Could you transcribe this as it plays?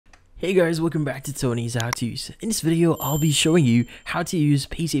Hey guys, welcome back to Tony's How To's. In this video, I'll be showing you how to use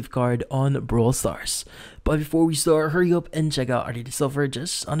Paysafecard on Brawl Stars. But before we start, hurry up and check out our latest software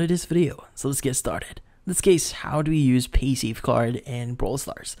just under this video. So let's get started. In this case, how do we use Paysafecard in Brawl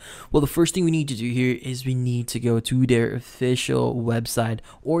Stars? Well, the first thing we need to do here is we need to go to their official website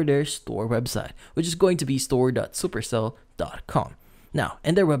or their store website, which is going to be store.supercell.com. Now,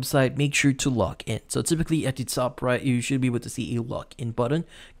 in their website, make sure to log in. So typically at the top right, you should be able to see a login button.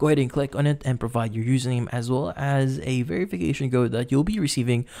 Go ahead and click on it and provide your username as well as a verification code that you'll be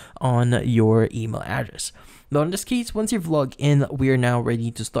receiving on your email address. Now, in this case, once you've logged in, we are now ready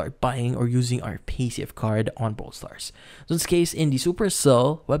to start buying or using our Paysafecard on Brawl Stars. So in this case, in the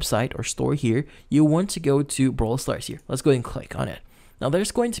Supercell website or store here, you want to go to Brawl Stars here. Let's go ahead and click on it. Now,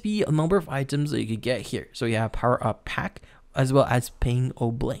 there's going to be a number of items that you could get here. So you have Power Up Pack, as well as Ping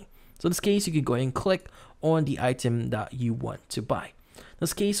or Bling. So in this case, you can go ahead and click on the item that you want to buy. In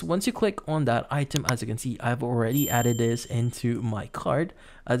this case, once you click on that item, as you can see, I've already added this into my card.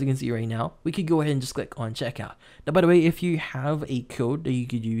 As you can see right now, we could go ahead and just click on checkout. Now, by the way, if you have a code that you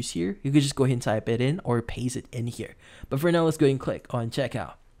could use here, you could just go ahead and type it in or paste it in here. But for now, let's go ahead and click on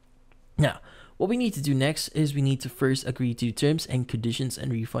checkout. Now, what we need to do next is we need to first agree to terms and conditions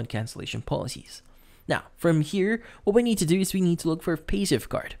and refund cancellation policies. Now, from here, what we need to do is we need to look for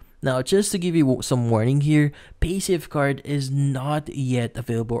Paysafecard. Now, just to give you some warning here, Paysafecard is not yet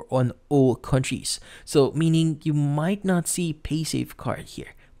available on all countries. So, meaning you might not see Paysafecard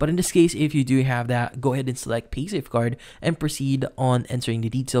here. But in this case, if you do have that, go ahead and select Paysafecard and proceed on entering the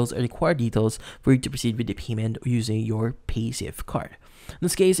details or required details for you to proceed with the payment using your Paysafecard. In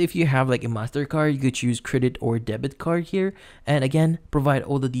this case, if you have like a MasterCard, you could choose credit or debit card here. And again, provide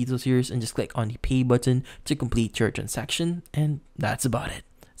all the details here and just click on the pay button to complete your transaction. And that's about it.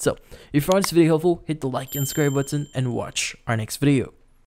 So, if you found this video helpful, hit the like and subscribe button and watch our next video.